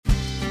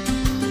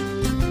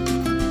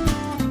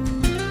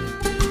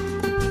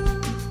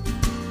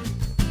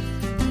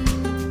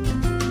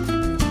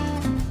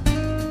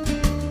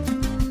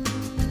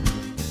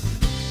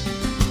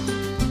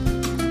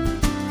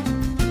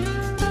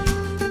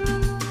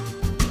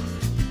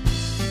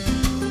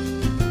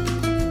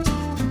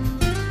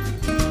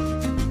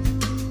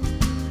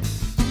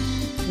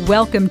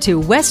Welcome to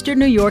Western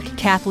New York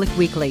Catholic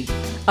Weekly,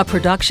 a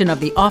production of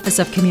the Office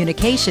of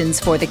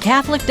Communications for the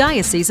Catholic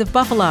Diocese of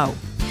Buffalo.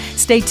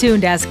 Stay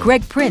tuned as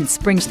Greg Prince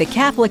brings the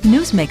Catholic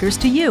newsmakers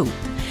to you.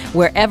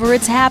 Wherever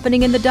it's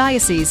happening in the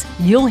diocese,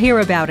 you'll hear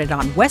about it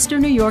on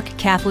Western New York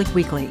Catholic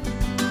Weekly.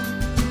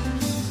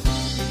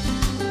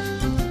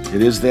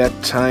 It is that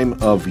time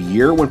of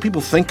year when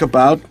people think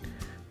about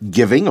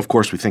giving. Of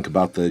course, we think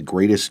about the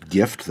greatest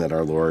gift that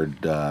our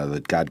Lord,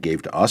 that God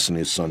gave to us in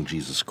His Son,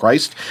 Jesus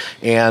Christ.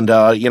 And,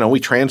 we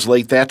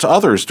translate that to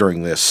others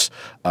during this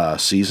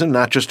season,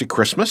 not just at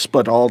Christmas,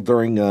 but all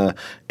during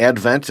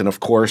Advent. And, of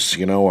course,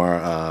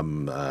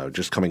 our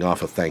just coming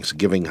off of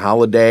Thanksgiving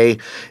holiday.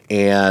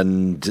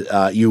 And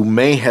you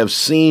may have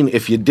seen,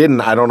 if you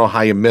didn't, I don't know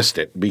how you missed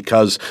it,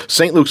 because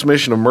St. Luke's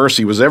Mission of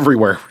Mercy was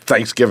everywhere for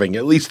Thanksgiving,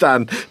 at least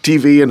on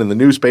TV and in the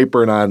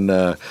newspaper and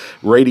on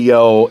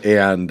radio,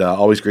 and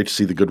always great to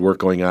see the good work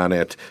going on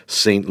at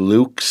St.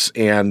 Luke's.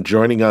 And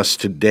joining us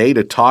today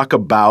to talk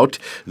about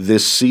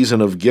this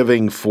season of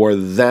giving for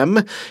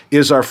them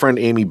is our friend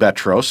Amy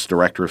Betros,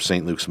 Director of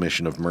St. Luke's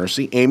Mission of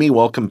Mercy. Amy,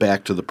 welcome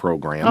back to the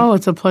program. Oh,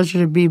 it's a pleasure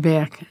to be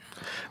back.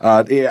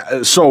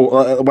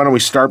 So why don't we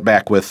start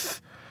back with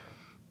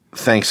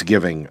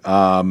Thanksgiving?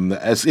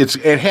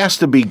 It has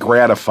to be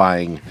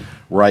gratifying,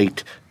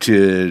 right,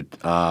 to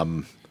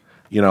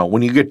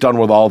when you get done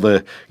with all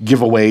the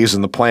giveaways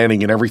and the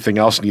planning and everything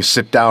else, and you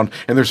sit down,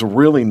 and there's a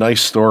really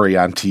nice story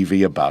on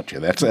TV about you.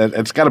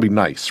 It's got to be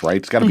nice, right?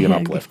 It's got to be an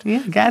uplift.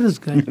 Yeah, God is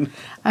good.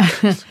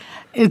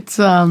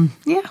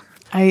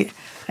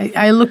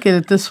 I look at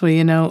it this way,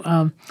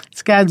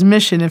 it's God's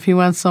mission. If He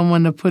wants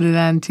someone to put it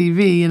on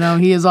TV,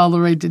 He has all the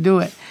right to do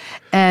it.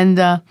 And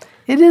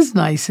it is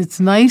nice. It's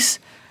nice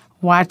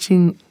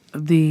watching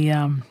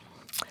the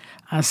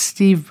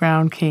Steve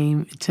Brown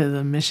came to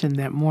the mission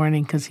that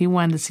morning because he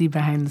wanted to see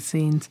behind the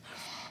scenes.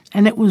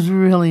 And it was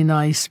really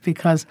nice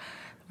because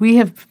we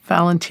have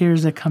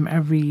volunteers that come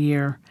every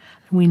year.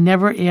 We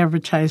never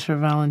advertise for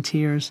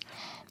volunteers.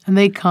 And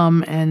they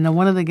come, and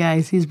one of the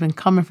guys, he's been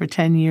coming for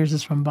 10 years,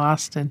 is from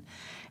Boston.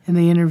 And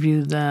they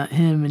interviewed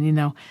him,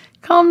 and,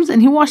 comes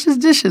and he washes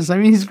dishes. I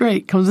mean, he's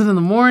great. Comes in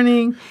the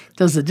morning,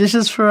 does the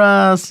dishes for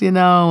us,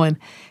 and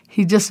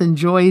he just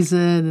enjoys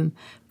it. And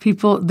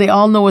people, they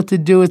all know what to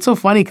do. It's so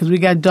funny because we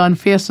got done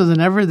faster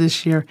than ever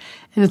this year.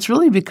 And it's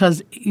really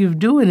because you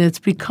do it. It's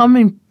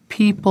becoming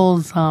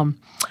people's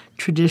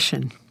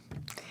tradition.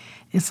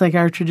 It's like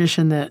our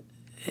tradition that,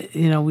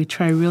 we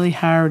try really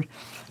hard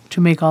to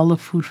make all the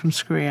food from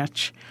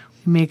scratch.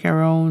 We make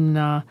our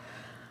own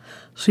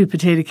sweet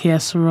potato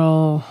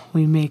casserole.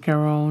 We make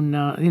our own,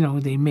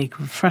 they make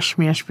fresh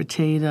mashed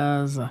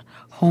potatoes,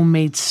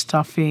 homemade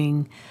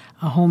stuffing,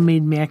 a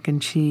homemade mac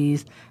and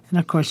cheese. And,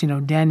 of course,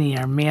 Denny,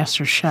 our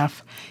master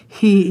chef,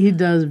 he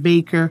does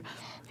baker.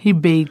 He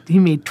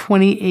made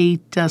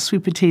 28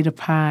 sweet potato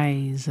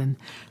pies and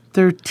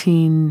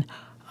 13,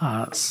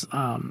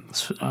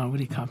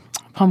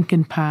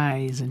 pumpkin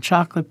pies and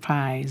chocolate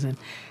pies. And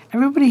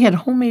everybody had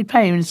homemade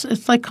pie. I mean,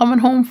 it's like coming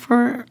home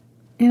for,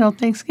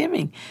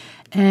 Thanksgiving.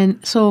 And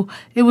so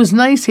it was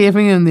nice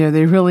having them there.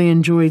 They really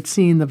enjoyed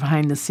seeing the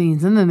behind the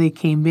scenes. And then they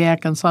came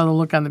back and saw the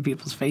look on the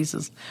people's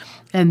faces.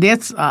 And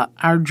that's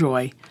our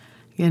joy.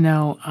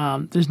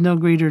 There's no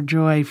greater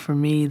joy for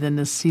me than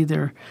to see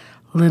their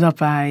lit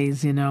up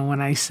eyes,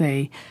 when I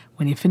say,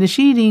 when you finish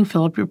eating,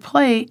 fill up your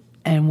plate,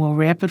 and we'll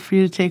wrap it for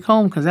you to take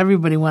home, because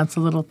everybody wants a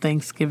little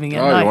Thanksgiving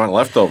at night. You want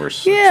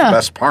leftovers. Yeah. It's the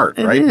best part,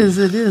 right? It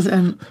is.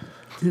 And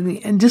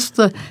just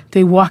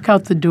they walk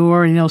out the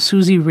door, and,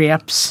 Susie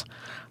wraps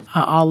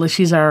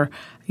she's our,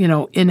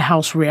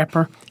 in-house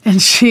wrapper,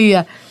 and she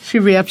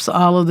wraps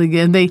all of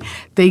and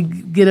they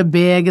get a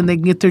bag, and they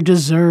can get their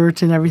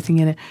dessert and everything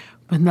in it.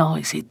 But no,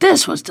 I say,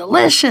 this was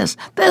delicious.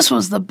 This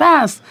was the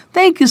best.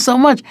 Thank you so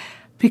much.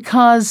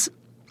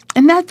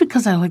 And not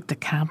because I like the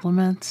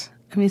compliments.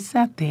 I mean, it's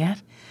not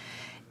that.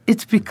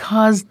 It's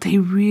because they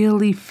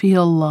really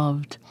feel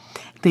loved.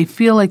 They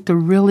feel like they're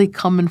really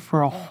coming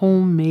for a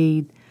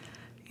homemade,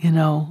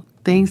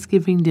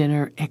 Thanksgiving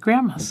dinner at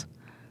Grandma's,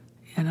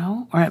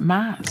 or at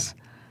Ma's,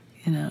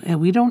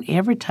 And we don't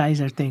advertise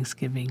our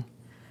Thanksgiving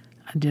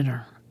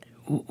dinner.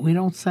 We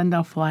don't send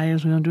out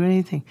flyers. We don't do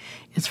anything.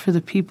 It's for the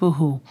people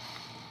who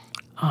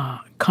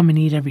come and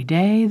eat every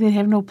day. They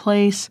have no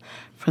place.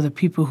 For the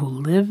people who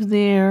live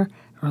there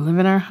or live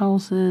in our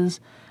houses.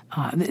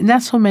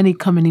 Not so many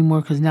come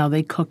anymore because now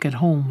they cook at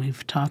home.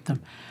 We've taught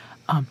them.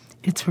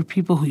 It's for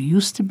people who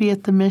used to be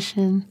at the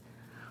mission,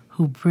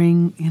 who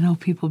bring,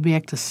 people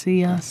back to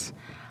see us.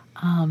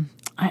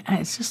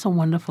 It's just a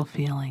wonderful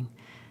feeling.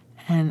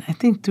 And I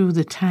think through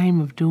the time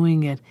of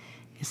doing it,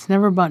 it's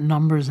never about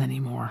numbers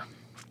anymore.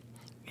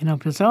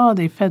 Because,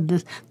 they fed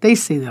this. They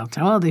say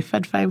they'll they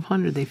fed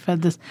 500. They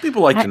fed this.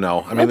 People like to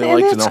know. I mean, they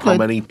like to know how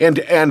many.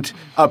 And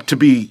to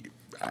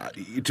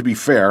be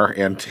fair,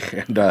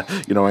 and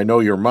I know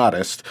you're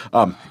modest.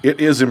 It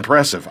is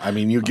impressive. I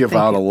mean, you give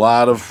out a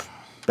lot of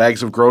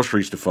bags of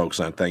groceries to folks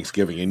on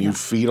Thanksgiving, and you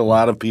feed a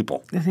lot of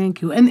people.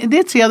 Thank you. And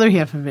that's the other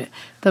half of it.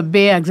 The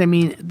bags, I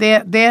mean,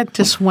 that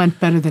just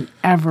went better than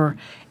ever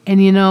And,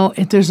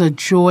 there's a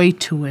joy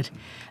to it.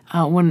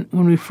 When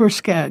we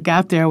first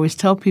got there, I always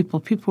tell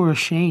people were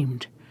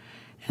ashamed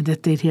and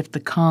that they'd have to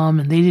come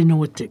and they didn't know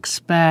what to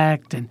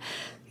expect. And,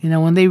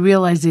 when they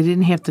realized they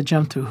didn't have to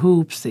jump through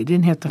hoops, they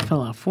didn't have to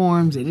fill out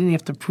forms, they didn't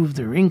have to prove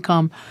their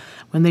income,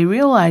 when they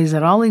realized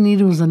that all they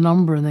needed was a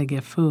number and they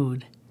get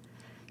food,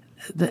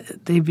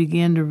 they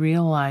began to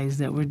realize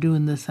that we're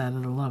doing this out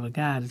of the love of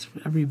God. It's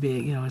every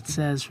bit, it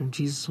says from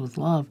Jesus with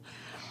love.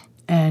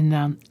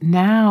 And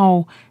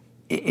now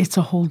it's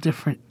a whole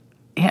different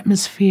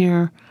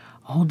atmosphere,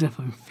 a whole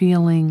different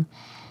feeling.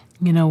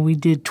 We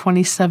did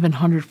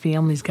 2,700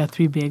 families, got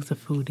 3 bags of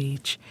food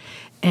each.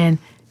 And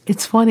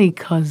it's funny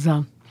because,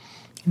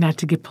 not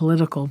to get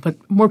political, but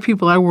more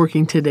people are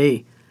working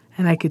today.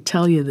 And I could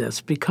tell you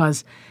this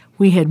because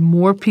we had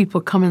more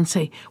people come and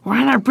say, we're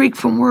on our break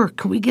from work.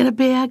 Can we get a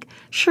bag?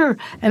 Sure.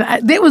 And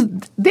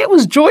that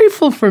was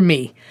joyful for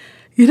me.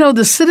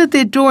 To sit at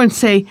their door and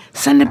say,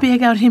 send a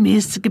bag out him. He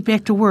has to get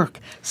back to work.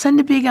 Send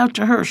a bag out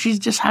to her. She's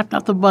just hopped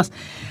off the bus.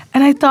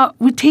 And I thought,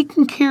 we're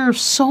taking care of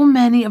so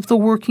many of the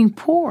working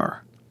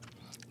poor.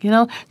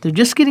 They're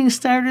just getting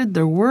started.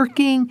 They're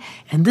working.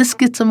 And this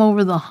gets them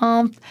over the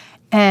hump.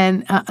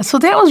 And so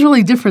that was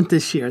really different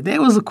this year.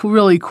 That was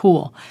really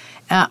cool.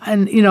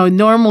 And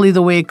normally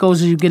the way it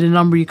goes is you get a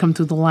number, you come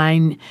through the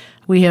line.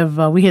 We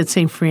had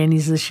St.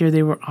 Franny's this year.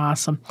 They were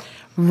awesome.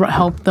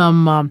 Help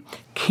them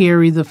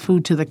carry the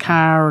food to the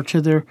car or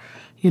to their,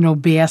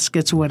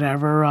 baskets or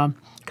whatever,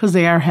 because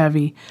they are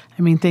heavy.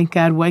 I mean, thank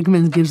God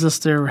Wegmans gives us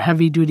their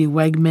heavy-duty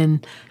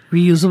Wegman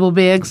reusable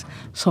bags,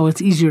 so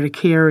it's easier to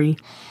carry.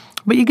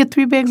 But you get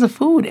 3 bags of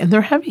food, and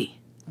they're heavy.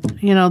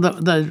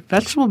 The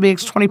vegetable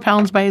bag's 20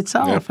 pounds by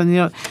itself. Yep.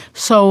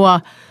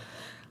 And,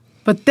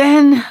 but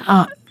then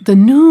the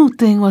new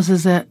thing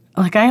is that,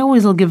 I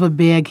always will give a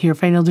bag here.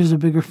 If I know there's a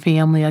bigger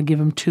family, I'll give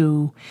them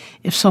 2.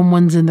 If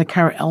someone's in the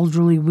car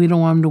elderly, we don't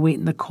want them to wait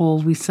in the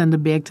cold. We send a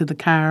bag to the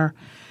car.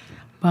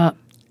 But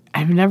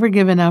I've never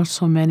given out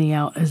so many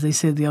out, as they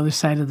say, the other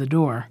side of the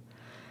door.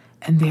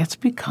 And that's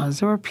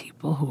because there are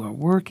people who are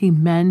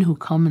working, men who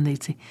come and they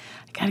say,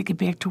 I got to get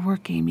back to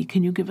work, Amy.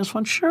 Can you give us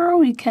one? Sure,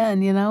 we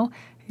can,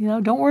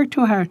 don't work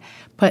too hard.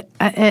 But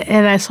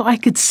so I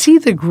could see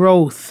the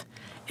growth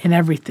in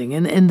everything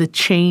and the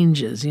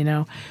changes,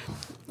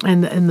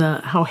 and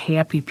the how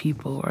happy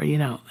people were,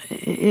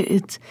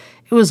 it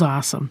was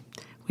awesome.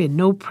 We had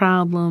no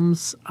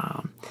problems.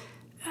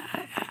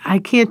 I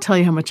can't tell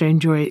you how much I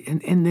enjoy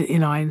it. And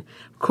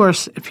of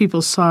course, if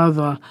people saw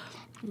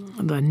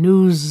the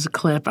news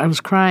clip, I was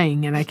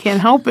crying, and I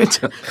can't help it.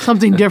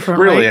 Something different,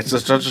 Really, right? it's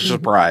such a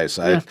surprise.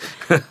 Yeah.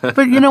 But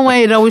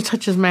it always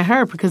touches my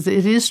heart because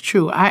it is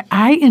true.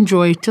 I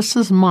enjoy it just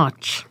as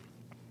much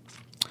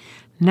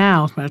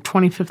now, it's my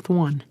 25th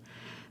one,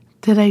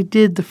 that I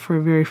did the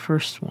very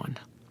first one,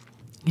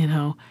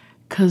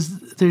 because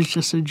there's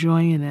just a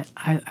joy in it.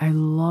 I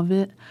love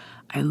it.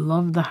 I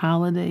love the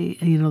holiday,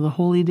 the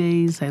holy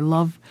days. I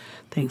love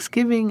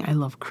Thanksgiving. I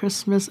love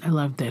Christmas. I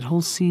love that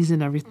whole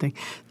season, everything.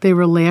 They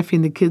were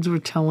laughing. The kids were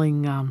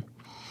telling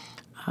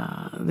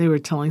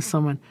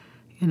someone,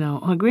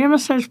 Grandma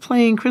starts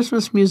playing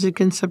Christmas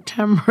music in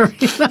September.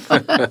 So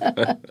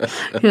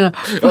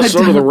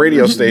do the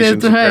radio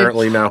stations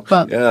apparently now.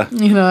 But, yeah.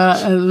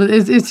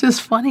 It's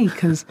just funny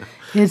because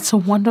it's a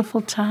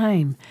wonderful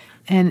time.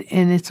 And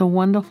it's a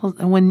wonderful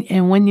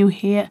when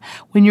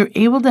you're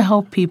able to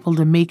help people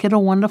to make it a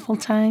wonderful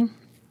time.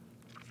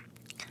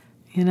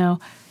 I'm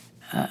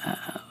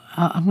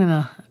going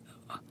to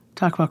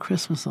talk about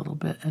Christmas a little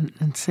bit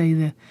and say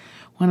that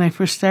when I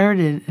first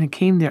started and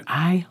came there,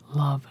 I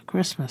love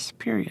Christmas.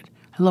 Period.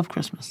 I love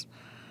Christmas.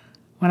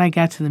 When I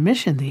got to the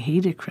mission, they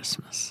hated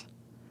Christmas,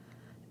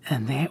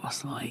 and that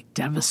was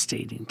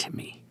devastating to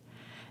me.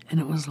 And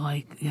it was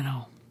why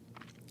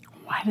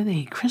do they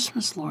hate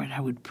Christmas, Lord? I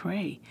would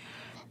pray.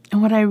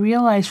 And what I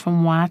realized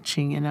from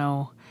watching,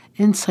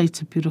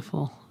 insight's a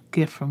beautiful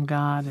gift from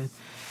God,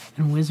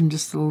 and wisdom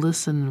just to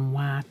listen and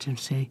watch and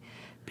say,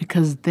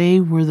 because they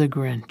were the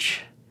Grinch.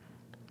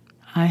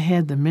 I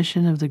had the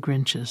mission of the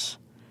Grinches.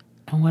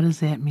 And what does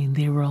that mean?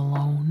 They were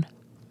alone,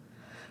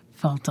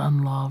 felt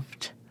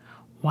unloved,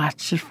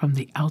 watched it from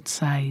the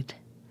outside,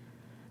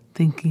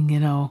 thinking,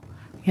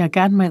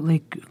 God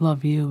might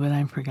love you, but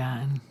I'm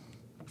forgotten.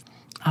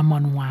 I'm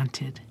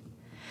unwanted.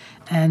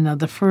 And not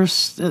the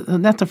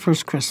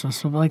first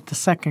Christmas, but the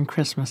second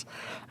Christmas,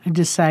 I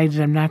decided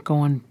I'm not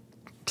going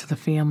to the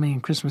family on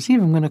Christmas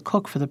Eve. I'm going to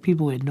cook for the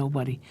people who had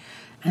nobody.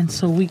 And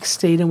so we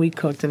stayed and we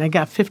cooked, and I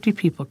got 50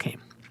 people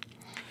came.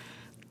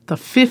 The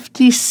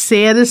 50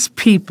 saddest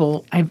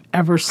people I've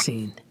ever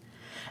seen.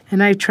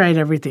 And I tried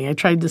everything. I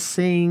tried to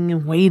sing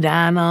and wait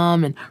on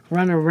them and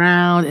run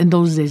around. In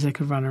those days, I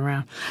could run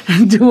around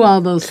and do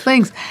all those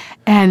things.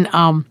 And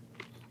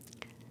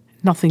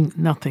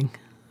nothing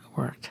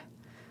worked.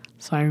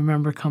 So I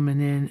remember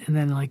coming in, and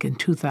then in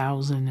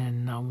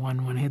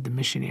 2001, when I had the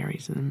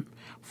missionaries and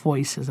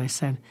voices, I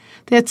said,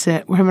 that's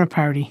it. We're having a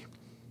party.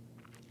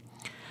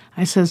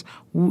 I says,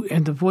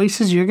 and the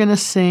voices, you're going to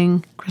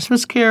sing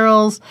Christmas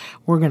carols.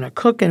 We're going to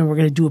cook, and we're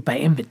going to do it by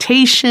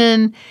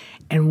invitation.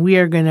 and we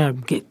are going to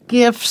get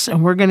gifts,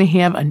 and we're going to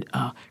have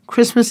a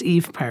Christmas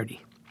Eve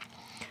party.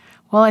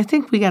 Well, I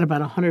think we got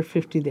about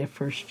 150 that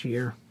first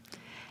year.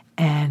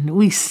 And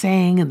we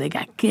sang, and they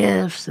got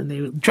gifts, and they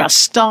were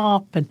dressed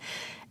up.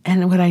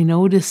 And what I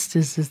noticed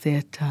is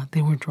that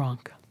they were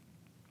drunk.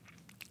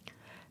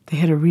 They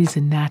had a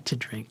reason not to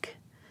drink.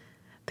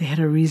 They had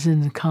a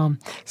reason to come.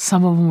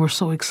 Some of them were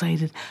so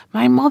excited.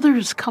 My mother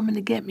is coming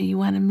to get me. You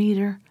want to meet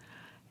her?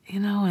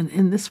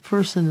 And this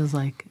person is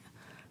like,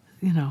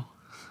 he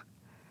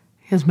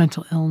has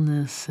mental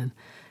illness. And,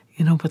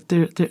 but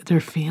their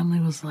family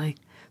was like,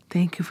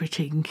 thank you for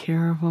taking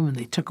care of them. And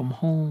they took them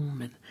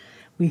home. And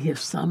we have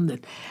some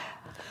that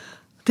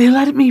they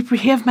let me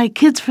have my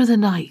kids for the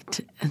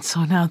night. And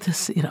so now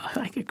this,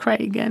 I could cry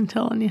again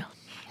telling you.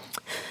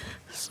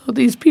 So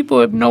these people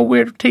have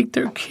nowhere to take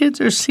their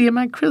kids or see them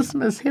at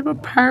Christmas, have a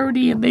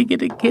party, and they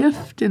get a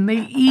gift, and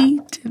they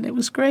eat, and it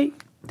was great.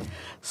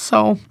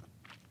 So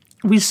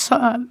we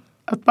saw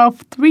about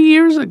 3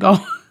 years ago,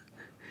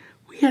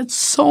 we had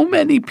so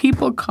many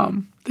people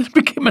come. It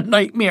became a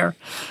nightmare.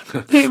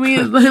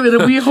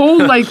 We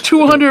hold like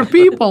 200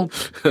 people,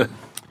 and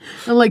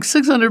like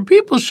 600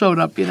 people showed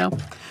up,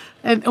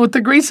 And with the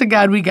grace of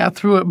God, we got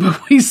through it,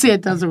 but we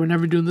sat down and said, we're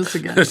never doing this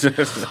again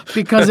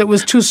because it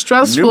was too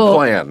stressful. New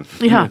plan.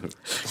 Yeah.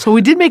 So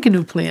we did make a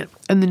new plan,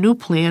 and the new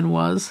plan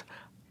was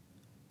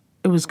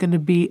it was going to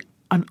be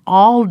an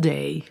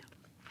all-day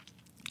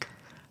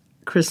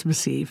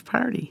Christmas Eve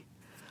party.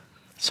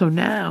 So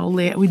now,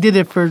 we did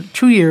it for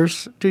 2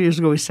 years. 2 years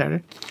ago we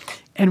started,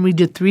 and we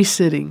did 3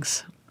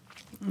 sittings.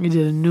 We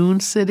did a noon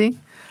sitting,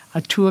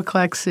 a 2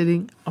 o'clock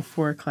sitting, a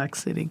 4 o'clock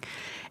sitting.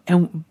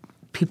 And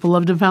people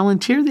love to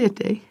volunteer that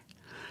day.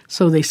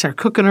 So they start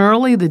cooking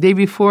early, the day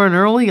before and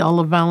early. All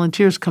the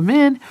volunteers come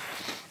in,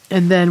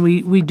 and then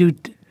we do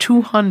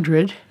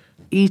 200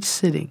 each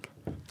sitting.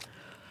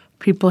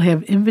 People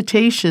have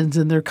invitations,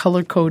 and they're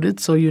color-coded,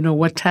 so you know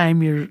what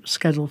time you're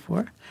scheduled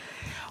for.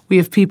 We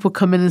have people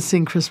come in and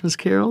sing Christmas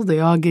carols. They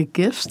all get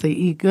gifts. They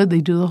eat good.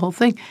 They do the whole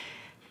thing.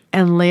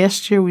 And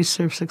last year we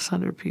served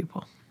 600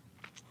 people,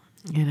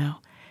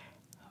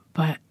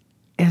 But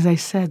as I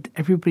said,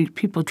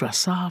 people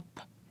dress up.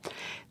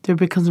 There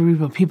becomes a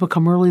reason. People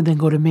come early, then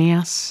go to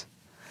Mass.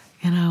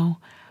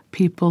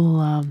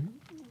 People,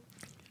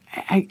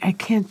 I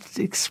can't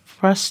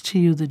express to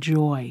you the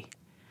joy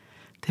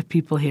that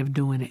people have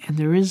doing it. And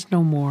there is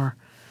no more,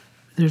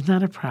 there's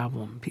not a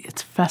problem.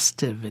 It's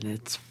festive and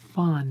it's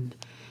fun.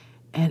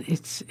 And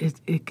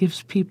it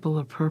gives people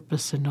a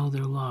purpose to know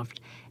they're loved.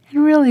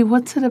 And really,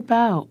 what's it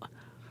about?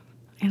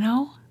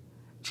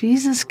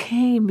 Jesus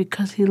came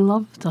because he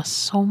loved us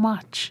so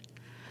much.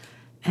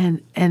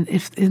 And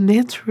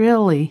that's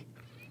really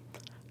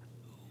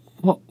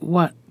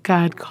what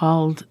God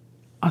called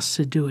us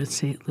to do at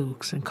St.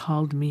 Luke's, and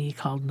called me,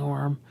 called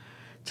Norm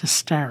to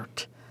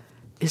start.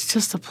 It's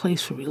just a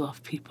place where we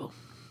love people.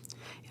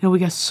 We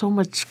got so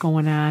much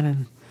going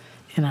on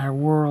in our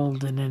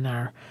world and in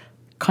our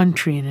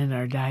country and in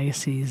our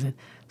diocese. And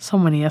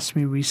somebody asked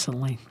me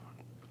recently,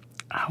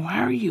 how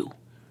are you?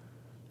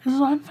 I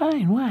said, I'm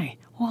fine. Why?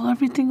 Well,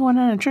 everything going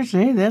on in church.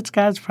 Hey, that's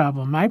God's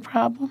problem. My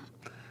problem?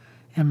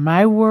 And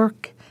my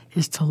work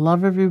is to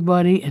love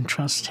everybody and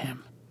trust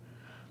him.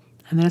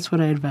 And that's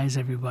what I advise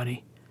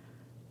everybody.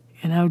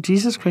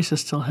 Jesus Christ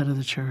is still head of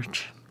the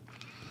church.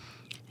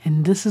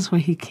 And this is why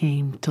he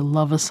came, to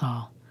love us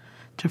all,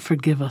 to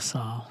forgive us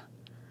all.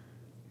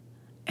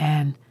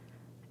 And,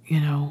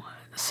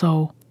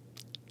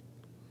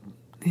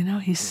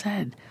 he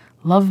said,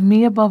 love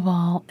me above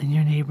all and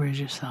your neighbor as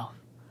yourself.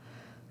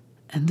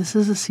 And this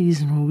is a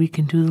season where we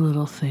can do the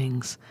little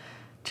things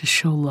to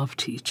show love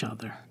to each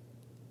other.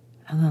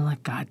 And then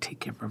let God take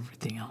care of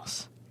everything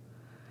else.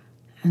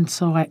 And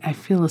so I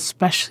feel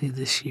especially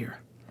this year,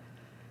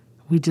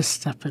 we just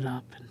step it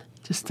up, and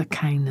just the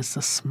kindness,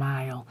 the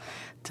smile,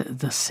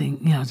 the sing,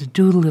 to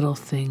do little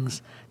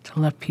things to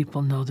let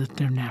people know that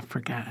they're not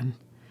forgotten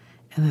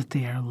and that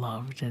they are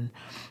loved. And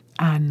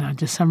on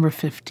December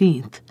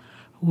 15th,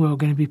 we're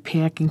going to be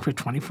packing for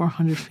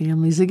 2,400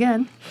 families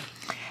again.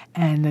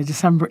 And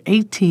December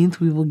 18th,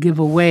 we will give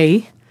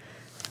away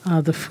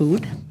the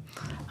food.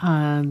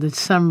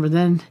 December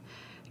then,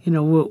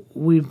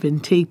 we've been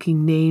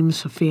taking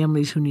names of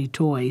families who need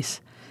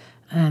toys.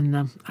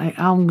 And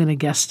I'm going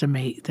to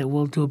guesstimate that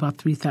we'll do about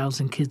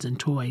 3,000 kids and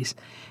toys.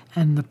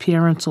 And the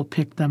parents will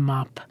pick them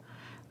up.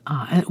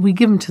 And we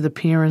give them to the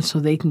parents so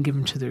they can give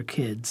them to their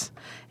kids.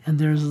 And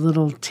there's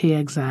little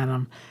tags on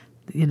them,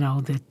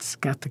 that's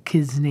got the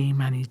kid's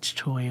name on each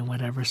toy and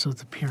whatever, so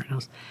the parent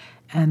knows.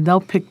 And they'll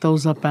pick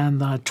those up on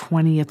the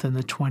 20th and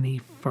the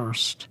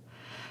 21st.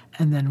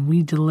 And then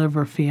we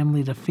deliver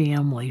family to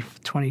family,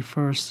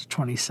 21st,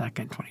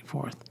 22nd,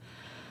 24th.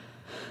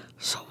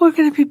 So we're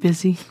going to be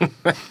busy.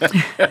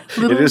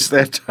 It is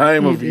that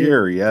time of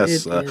year,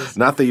 yes.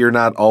 Not that you're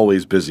not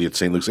always busy at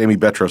St. Luke's. Amy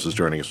Betros is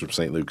joining us from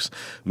St. Luke's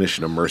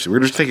Mission of Mercy. We're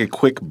going to take a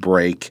quick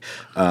break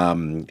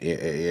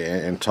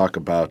and talk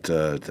about,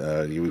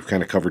 we've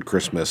kind of covered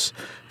Christmas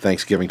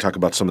Thanksgiving, talk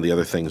about some of the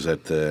other things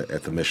at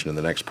the mission in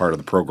the next part of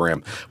the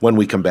program when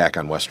we come back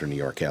on Western New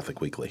York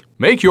Catholic Weekly.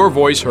 Make your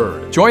voice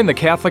heard. Join the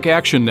Catholic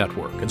Action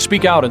Network and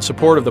speak out in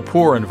support of the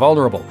poor and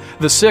vulnerable,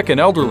 the sick and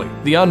elderly,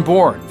 the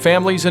unborn,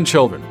 families and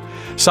children.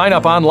 Sign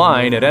up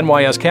online at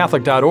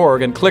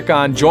nyScatholic.org and click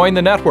on Join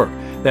the Network.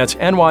 That's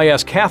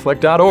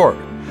nyScatholic.org.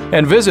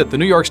 And visit the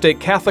New York State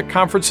Catholic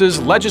Conference's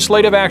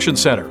Legislative Action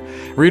Center.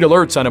 Read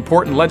alerts on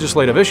important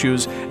legislative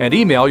issues and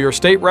email your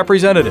state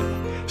representative.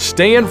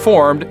 Stay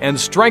informed and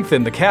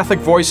strengthen the Catholic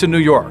voice in New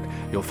York.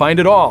 You'll find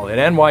it all at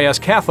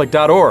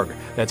nyscatholic.org.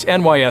 That's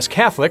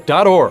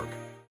nyscatholic.org.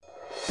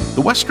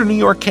 The Western New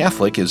York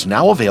Catholic is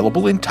now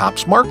available in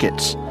Tops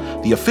Markets.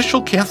 The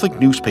official Catholic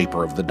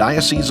newspaper of the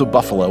Diocese of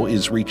Buffalo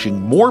is reaching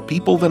more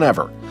people than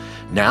ever.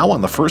 Now,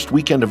 on the first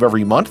weekend of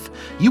every month,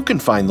 you can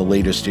find the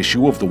latest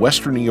issue of the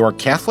Western New York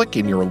Catholic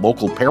in your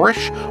local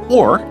parish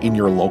or in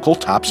your local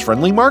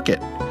Tops-friendly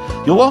market.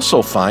 You'll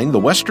also find the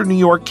Western New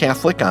York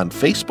Catholic on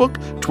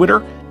Facebook, Twitter,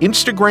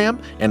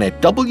 Instagram, and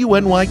at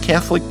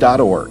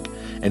WNYCatholic.org.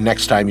 And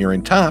next time you're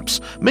in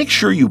Tops, make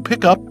sure you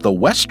pick up the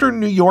Western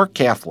New York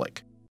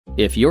Catholic.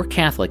 If you're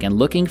Catholic and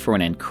looking for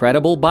an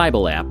incredible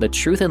Bible app, the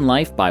Truth and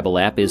Life Bible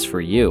app is for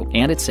you,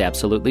 and it's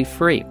absolutely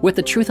free. With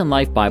the Truth and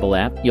Life Bible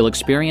app, you'll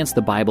experience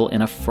the Bible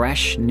in a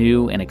fresh,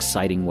 new, and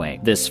exciting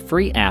way. This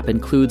free app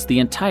includes the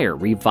entire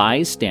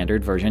Revised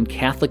Standard Version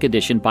Catholic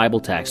Edition Bible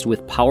text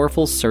with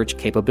powerful search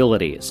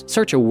capabilities.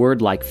 Search a word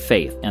like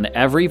faith, and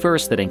every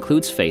verse that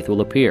includes faith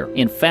will appear.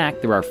 In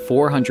fact, there are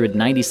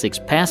 496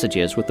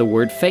 passages with the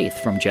word faith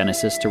from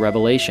Genesis to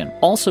Revelation.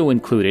 Also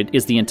included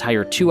is the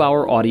entire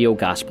 2-hour audio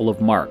Gospel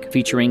of Mark,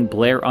 featuring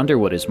Blair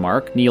Underwood as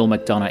Mark, Neil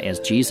McDonough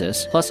as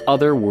Jesus, plus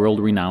other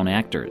world-renowned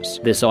actors.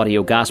 This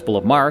audio Gospel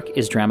of Mark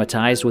is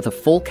dramatized with a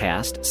full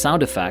cast,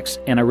 sound effects,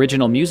 and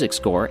original music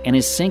score, and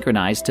is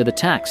synchronized to the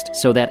text,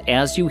 so that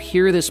as you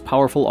hear this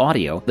powerful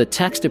audio, the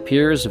text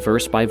appears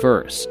verse by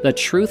verse. The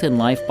Truth and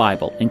Life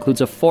Bible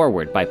includes a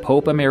foreword by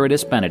Pope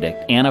Emeritus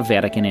Benedict and a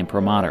Vatican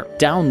imprimatur.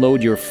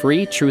 Download your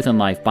free Truth and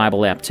Life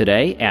Bible app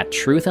today at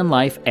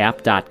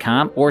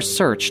truthandlifeapp.com or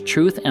search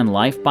Truth and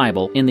Life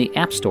Bible in the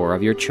App Store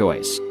of your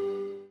choice.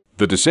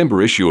 The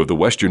December issue of the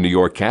Western New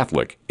York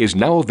Catholic is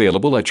now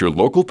available at your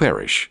local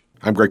parish.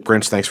 I'm Greg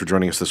Prince. Thanks for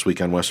joining us this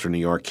week on Western New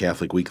York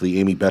Catholic Weekly.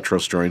 Amy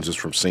Betros joins us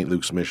from St.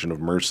 Luke's Mission of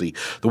Mercy.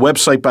 The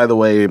website, by the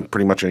way,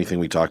 pretty much anything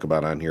we talk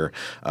about on here,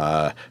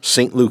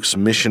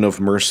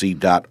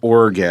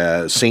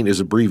 stlukesmissionofmercy.org. Saint is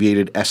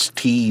abbreviated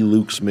St.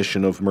 Luke's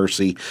Mission of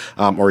Mercy,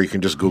 or you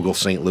can just Google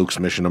St. Luke's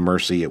Mission of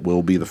Mercy. It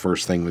will be the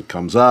first thing that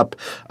comes up.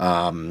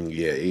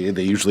 They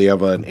usually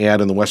have an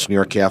ad in the Western New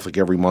York Catholic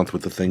every month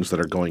with the things that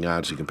are going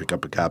on, so you can pick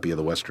up a copy of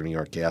the Western New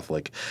York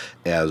Catholic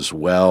as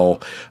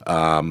well.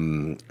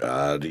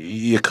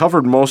 You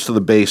covered most of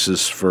the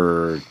bases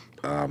for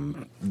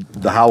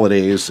the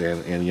holidays,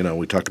 and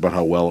we talked about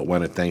how well it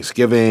went at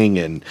Thanksgiving,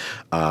 and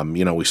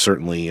we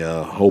certainly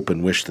hope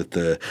and wish that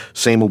the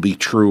same will be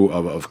true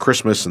of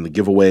Christmas and the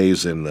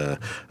giveaways and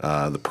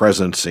the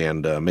presents,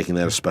 and making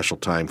that a special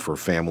time for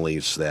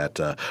families that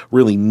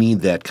really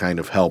need that kind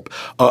of help.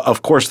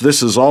 Of course,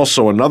 this is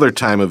also another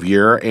time of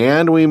year,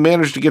 and we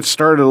managed to get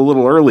started a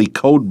little early.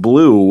 Code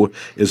Blue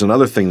is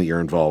another thing that you're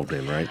involved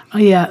in, right? Oh,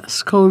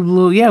 yes, Code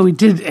Blue. Yeah, we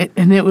did,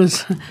 and it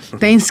was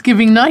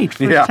Thanksgiving night,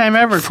 first time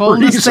ever.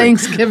 Coldest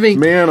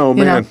Thanksgiving. Man, oh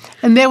man.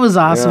 And that was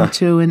awesome,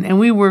 too. And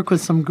we work with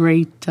some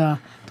great, the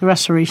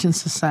Restoration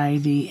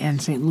Society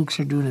and St. Luke's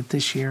are doing it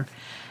this year.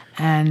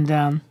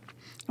 And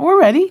we're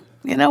ready.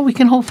 We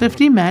can hold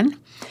 50 men.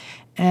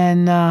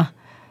 And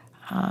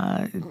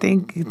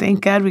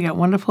thank God we got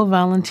wonderful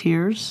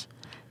volunteers.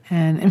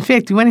 And, in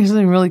fact, we went to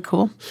something really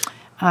cool.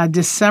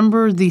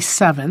 December the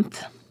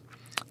 7th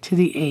to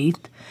the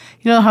 8th.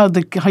 You know how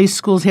the high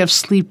schools have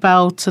sleep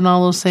outs and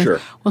all those things? Sure.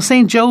 Well,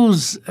 St.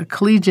 Joe's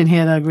Collegiate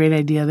had a great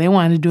idea. They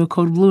wanted to do a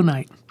Code Blue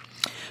night.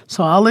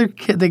 So all their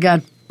kids, they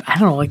got,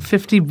 like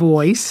 50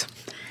 boys,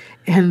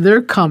 and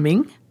they're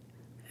coming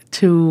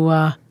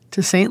to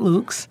St.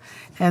 Luke's,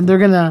 and they're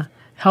going to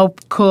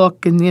help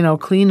cook and,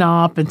 clean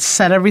up and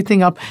set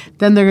everything up.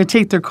 Then they're going to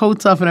take their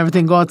coats off and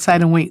everything, go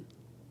outside and wait.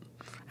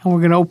 And we're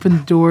going to open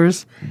the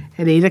doors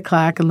at 8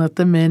 o'clock and let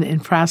them in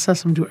and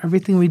process them, do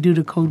everything we do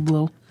to Code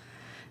Blue.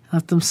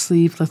 Let them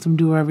sleep, let them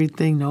do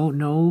everything.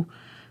 No,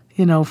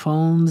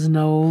 phones,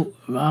 no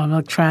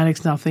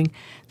electronics, nothing.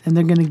 Then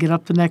they're going to get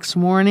up the next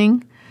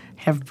morning,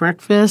 have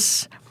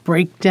breakfast,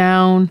 break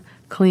down,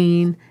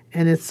 clean,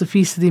 and it's the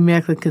Feast of the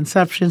Immaculate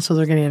Conception, so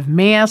they're going to have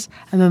Mass,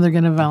 and then they're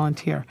going to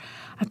volunteer.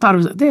 I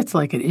thought that's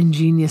like an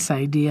ingenious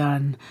idea,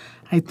 and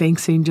I thank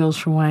St. Joe's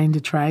for wanting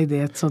to try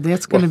that. So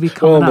that's going to be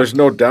coming up. Well, there's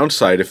no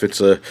downside if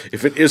it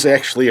is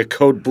actually a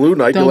Code Blue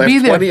night. You'll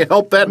have plenty of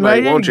help that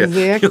night, won't you?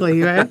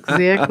 Exactly, right?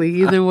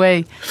 Exactly. Either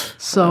way.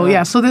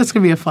 So so that's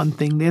going to be a fun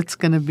thing. That's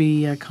going to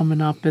be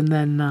coming up, and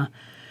then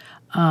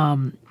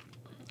I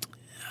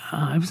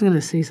was going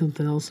to say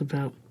something else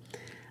about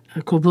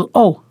Code Blue.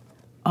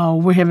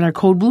 We're having our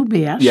Code Blue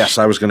Bash. Yes,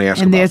 I was going to ask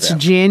about that. And that's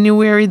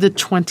January the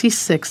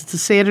 26th. It's a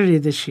Saturday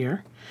this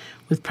year,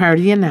 with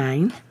party at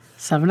 9,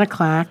 7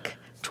 o'clock.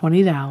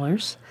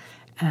 $20,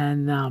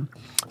 And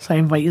so I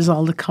invite you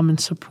all to come and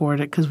support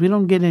it because we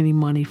don't get any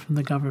money from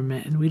the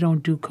government and we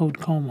don't do Code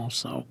Como,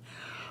 so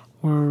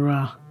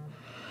we're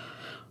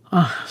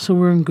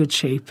in good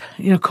shape.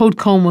 Code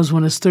Como is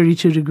when it's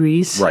 32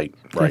 degrees. Right.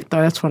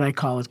 That's what I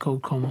call it,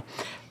 Code Como.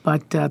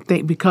 But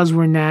because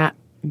we're not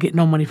getting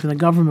no money from the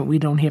government, we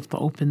don't have to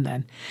open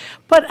then.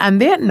 But on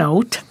that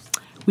note,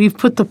 we've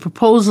put the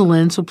proposal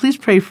in, so please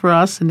pray for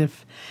us. And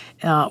if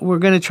we're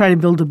going to try to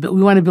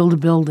we want to build a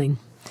building.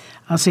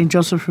 St.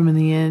 Joseph Room in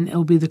the Inn,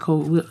 it'll be the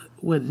code,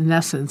 in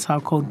essence, how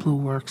Code Blue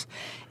works.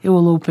 It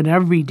will open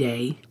every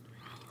day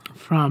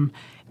from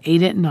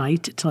 8 at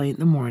night till 8 in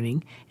the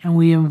morning. And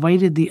we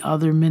invited the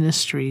other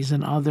ministries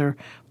and other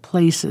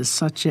places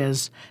such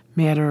as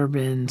Mad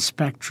Urban,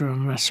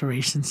 Spectrum,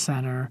 Restoration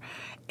Center,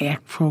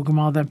 ACT program,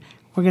 all them.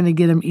 We're going to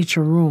get them each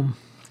a room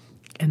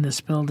in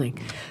this building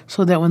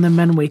so that when the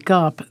men wake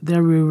up,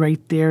 they're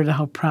right there to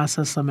help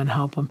process them and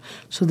help them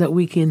so that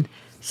we can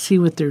see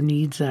what their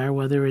needs are,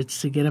 whether it's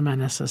to get them on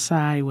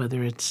SSI,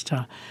 whether it's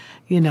to,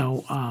 get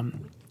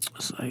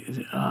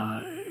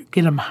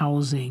them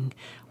housing,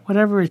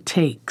 whatever it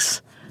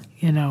takes,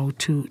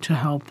 to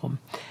help them.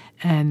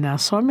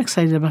 And so I'm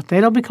excited about that.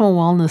 It'll become a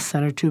wellness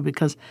center, too,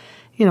 because,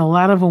 a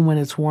lot of them, when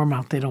it's warm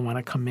out, they don't want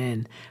to come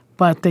in.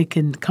 But they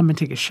can come and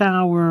take a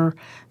shower.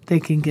 They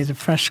can get a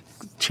fresh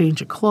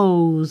change of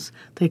clothes.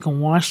 They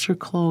can wash their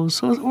clothes.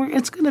 So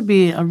it's going to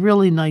be a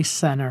really nice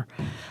center.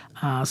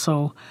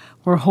 So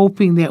we're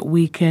hoping that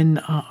we can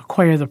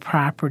acquire the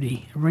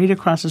property right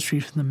across the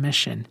street from the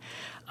mission.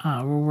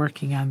 We're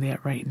working on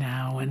that right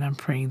now, and I'm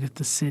praying that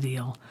the city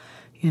will,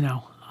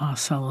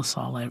 sell us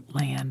all that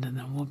land, and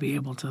then we'll be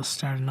able to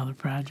start another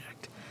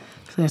project.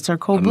 So that's our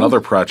Code Blue. Another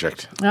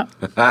project. Yep.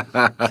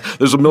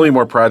 There's a million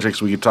more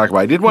projects we could talk about.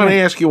 I did want to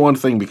ask you one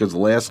thing because the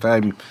last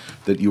time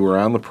that you were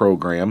on the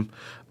program,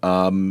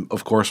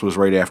 of course, was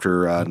right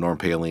after Norm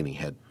Paolini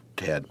had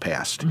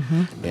passed.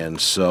 Mm-hmm. And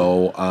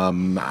so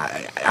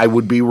I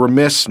would be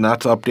remiss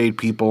not to update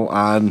people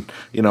on,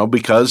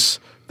 because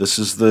this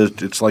is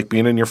it's like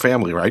being in your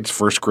family, right? It's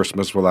first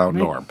Christmas without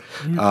Norm.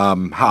 Yeah.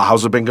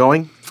 How's it been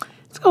going?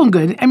 It's going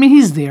good. I mean,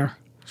 he's there.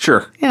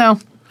 Sure.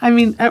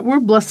 We're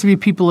blessed to be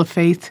people of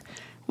faith.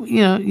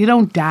 You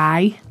don't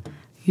die.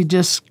 You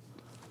just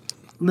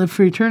live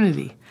for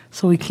eternity.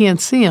 So we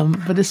can't see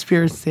him, but his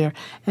spirit's there.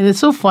 And it's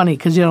so funny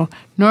because,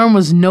 Norm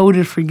was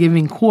noted for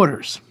giving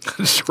quarters.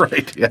 That's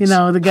right, yes.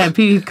 The guy,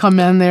 he'd come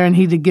in there and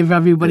he'd give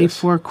everybody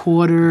 4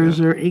 quarters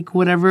or 8,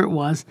 whatever it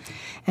was.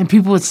 And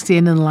people would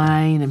stand in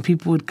line and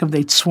people would come,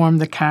 they'd swarm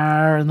the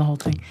car and the whole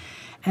thing.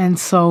 And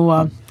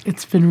so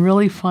it's been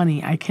really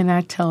funny. I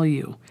cannot tell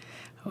you.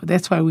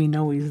 That's why we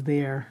know he's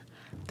there.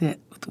 That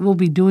we'll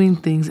be doing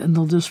things and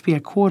there'll just be a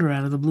quarter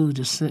out of the blue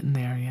just sitting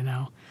there,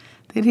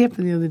 That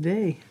happened the other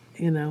day,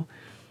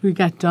 We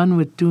got done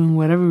with doing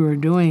whatever we were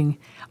doing.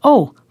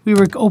 Oh, we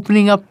were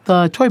opening up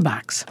the toy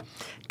box,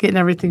 getting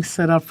everything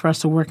set up for us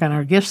to work on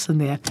our gifts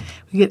and that.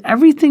 We get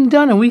everything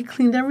done, and we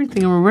cleaned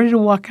everything, and we're ready to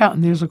walk out,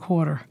 and there's a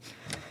quarter.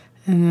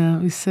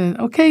 And we said,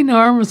 okay,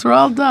 Norm, we're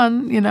all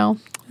done,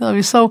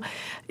 So,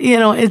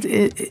 and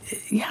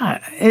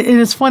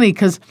it's funny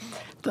because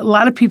a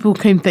lot of people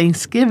who came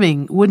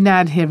Thanksgiving would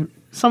not have,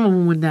 some of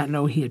them would not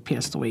know he had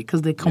passed away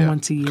because they come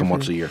once a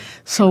year.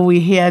 So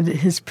we had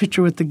his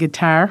picture with the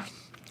guitar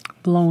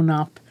blown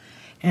up,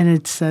 and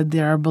it said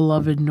there, our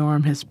beloved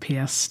Norm has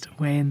passed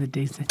away in the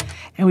days.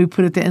 And we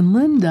put it there. And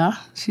Linda,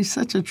 she's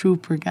such a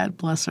trooper, God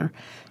bless her,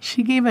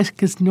 she gave us,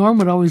 because Norm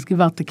would always give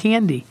out the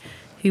candy.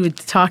 He would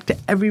talk to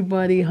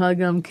everybody, hug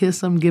them, kiss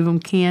them, give them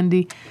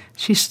candy.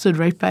 She stood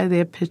right by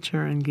that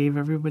picture and gave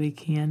everybody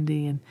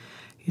candy, and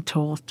he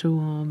told to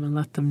them and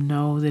let them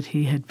know that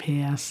he had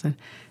passed. And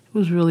it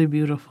was really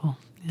beautiful,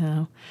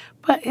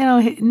 But,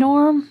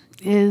 Norm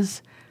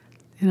is,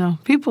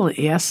 people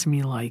ask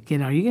me like,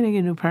 are you going to get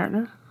a new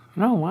partner?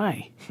 No,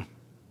 why?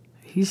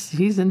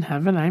 He's in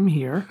heaven. I'm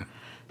here.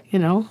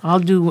 I'll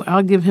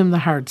give him the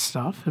hard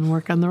stuff and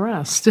work on the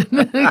rest.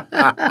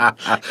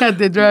 At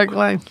the direct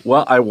line.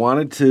 Well, I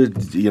wanted to,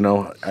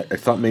 I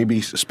thought maybe,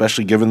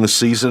 especially given the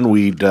season,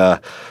 we'd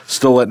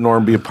still let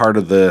Norm be a part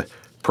of the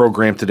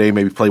program today,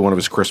 maybe play one of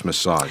his Christmas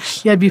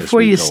songs. Yeah,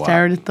 before you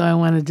start it, though, I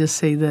want to just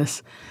say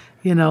this.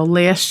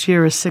 Last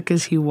year, as sick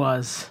as he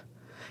was,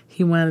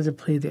 he wanted to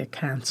play that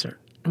concert.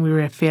 And we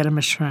were at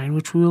Fatima Shrine,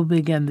 which we will be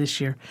again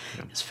this year.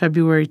 It's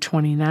February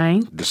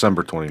 29th.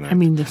 December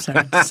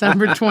 29th.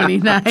 December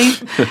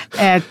 29th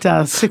at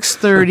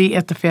 6:30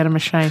 at the Fatima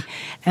Shrine.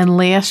 And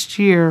last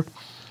year,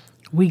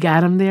 we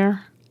got him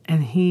there,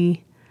 and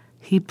he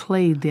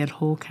played that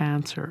whole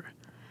concert.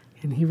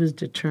 And he was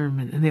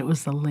determined. And it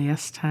was the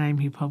last time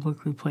he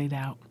publicly played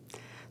out.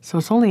 So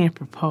it's only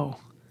apropos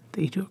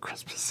that you do a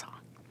Christmas song.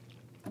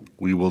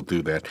 We will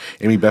do that.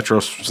 Amy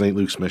Betros from St.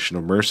 Luke's Mission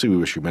of Mercy, we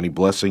wish you many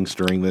blessings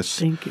during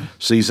this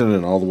season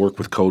and all the work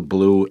with Code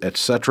Blue,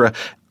 etc.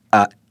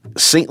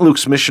 St.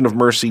 Luke's Mission of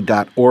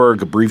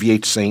Mercy.org,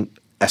 abbreviate St.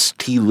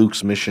 St.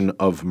 Luke's Mission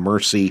of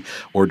Mercy,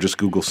 or just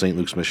Google St.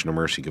 Luke's Mission of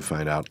Mercy. You can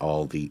find out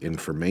all the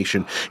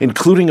information,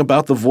 including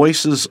about the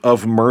Voices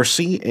of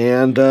Mercy.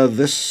 And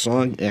this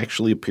song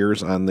actually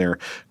appears on their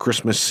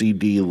Christmas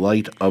CD,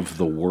 Light of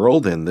the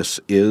World. And this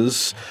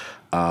is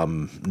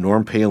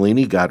Norm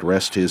Paolini, God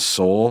rest his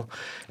soul,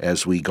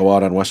 as we go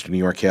out on Western New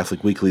York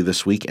Catholic Weekly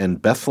this week,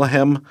 and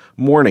Bethlehem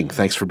Morning.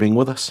 Thanks for being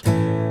with us.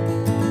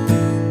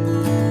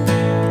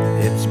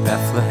 It's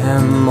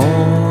Bethlehem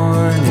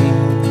morning,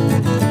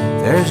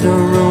 there's no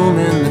room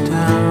in the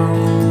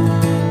town.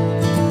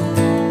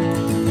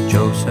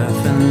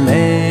 Joseph and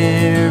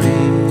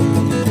Mary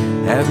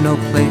have no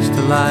place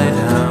to lie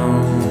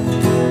down.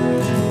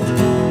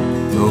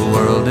 The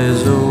world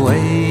is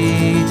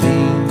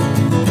awaiting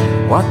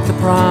what the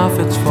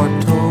prophets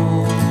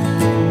foretold,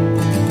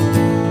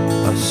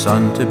 a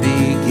son to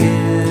be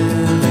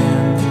given,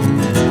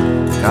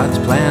 God's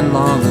plan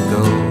long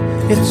ago.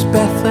 It's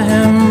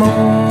Bethlehem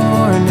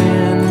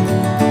morning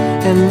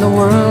in the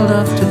world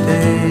of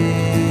today.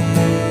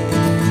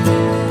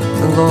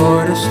 The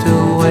Lord is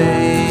still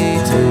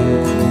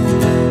waiting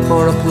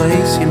for a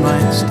place he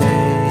might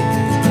stay,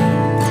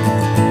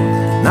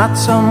 not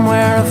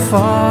somewhere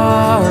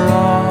afar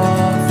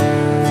off,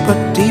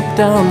 but deep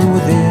down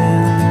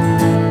within.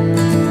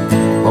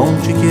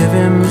 Won't you give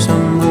him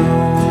some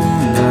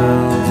room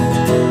now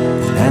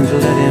and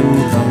let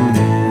him come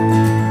in?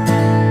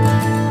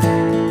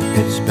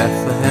 It's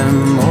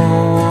Bethlehem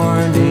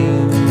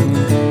morning,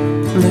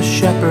 the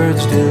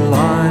shepherd's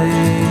delight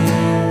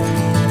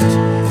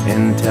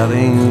in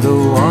telling the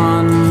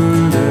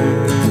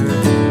wonder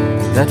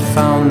that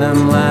found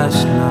them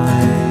last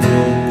night.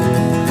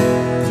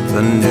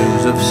 The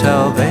news of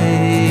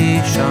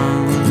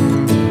salvation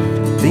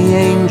the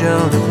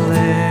angel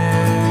declared.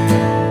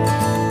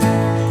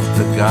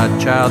 The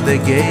God-child they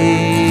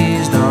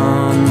gazed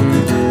on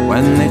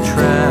when they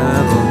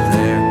traveled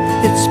there.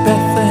 It's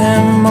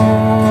Bethlehem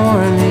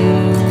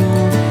morning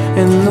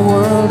in the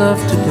world of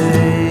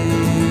today.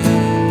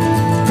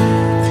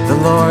 The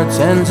Lord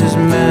sends his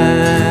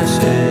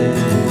message,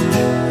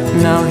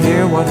 now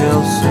hear what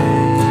he'll say.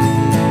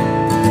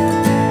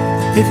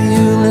 If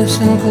you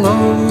listen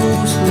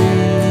closely,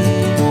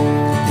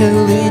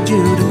 he'll lead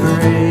you to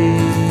grace.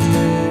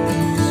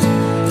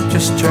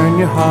 Just turn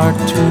your heart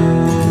to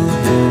him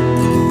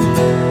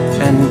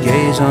and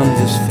gaze on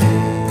his face.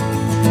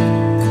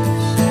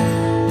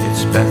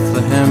 It's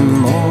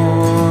Bethlehem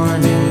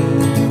morning,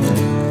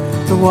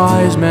 the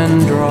wise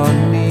men draw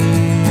near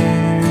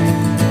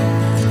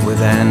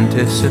with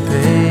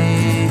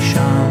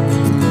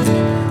anticipation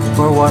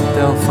for what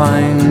they'll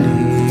find here,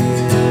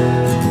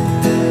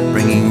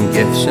 bringing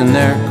gifts in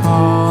their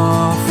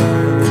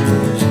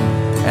coffers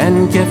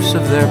and gifts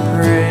of their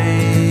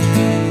praise,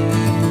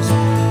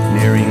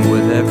 nearing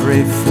with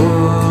every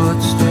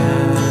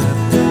footstep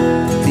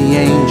the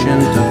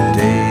Ancient of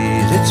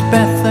Days. It's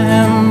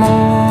Bethlehem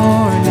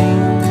morning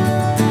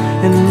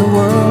in the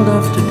world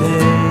of today.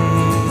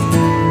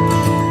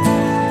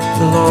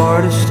 The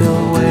Lord is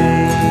still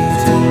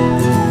waiting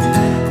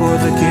for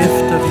the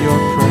gift of your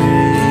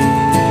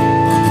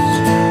praise.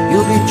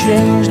 You'll be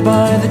changed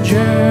by the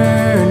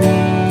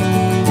journey,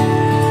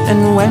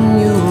 and when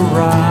you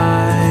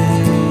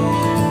arrive,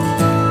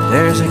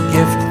 there's a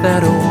gift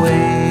that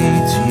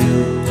awaits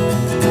you.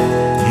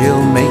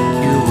 He'll make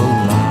you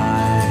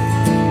alive.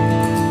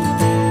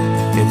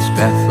 It's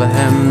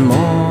Bethlehem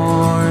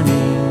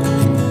morning,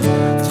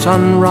 the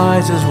sun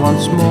rises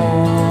once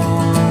more.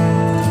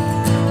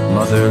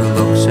 Mother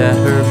looks at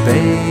her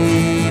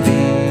baby,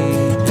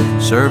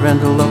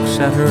 servant looks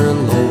at her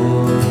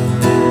Lord.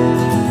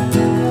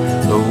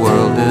 The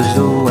world is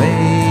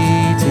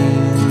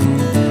awaiting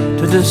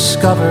to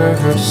discover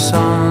her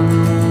son.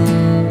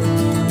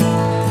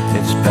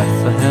 It's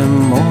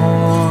Bethlehem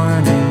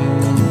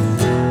morning,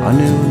 a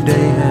new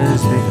day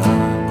has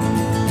begun.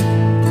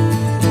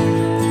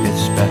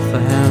 It's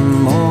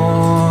Bethlehem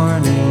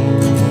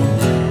morning,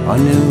 a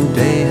new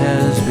day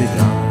has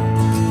begun.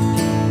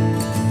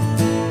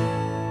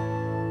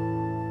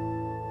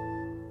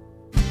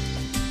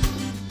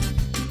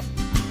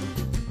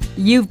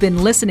 You've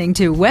been listening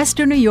to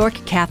Western New York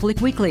Catholic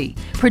Weekly,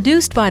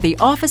 produced by the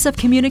Office of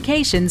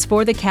Communications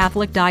for the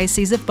Catholic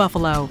Diocese of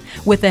Buffalo,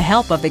 with the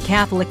help of the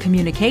Catholic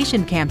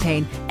Communication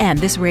Campaign and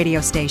this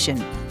radio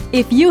station.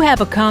 If you have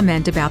a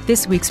comment about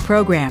this week's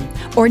program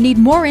or need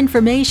more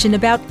information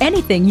about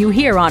anything you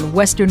hear on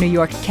Western New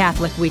York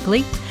Catholic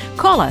Weekly,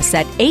 call us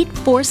at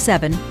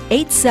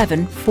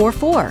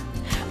 847-8744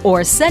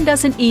 or send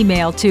us an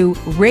email to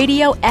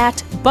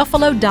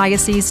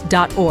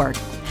radio@buffalodiocese.org.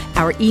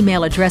 Our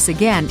email address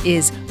again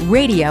is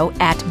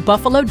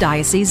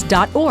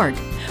radio@buffalodiocese.org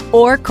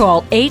or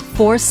call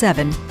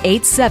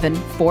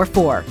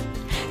 847-8744.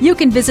 You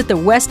can visit the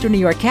Western New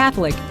York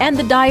Catholic and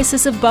the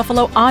Diocese of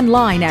Buffalo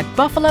online at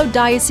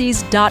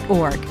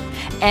buffalodiocese.org.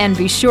 And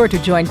be sure to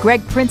join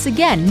Greg Prince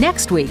again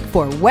next week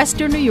for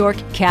Western New York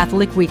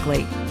Catholic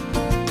Weekly.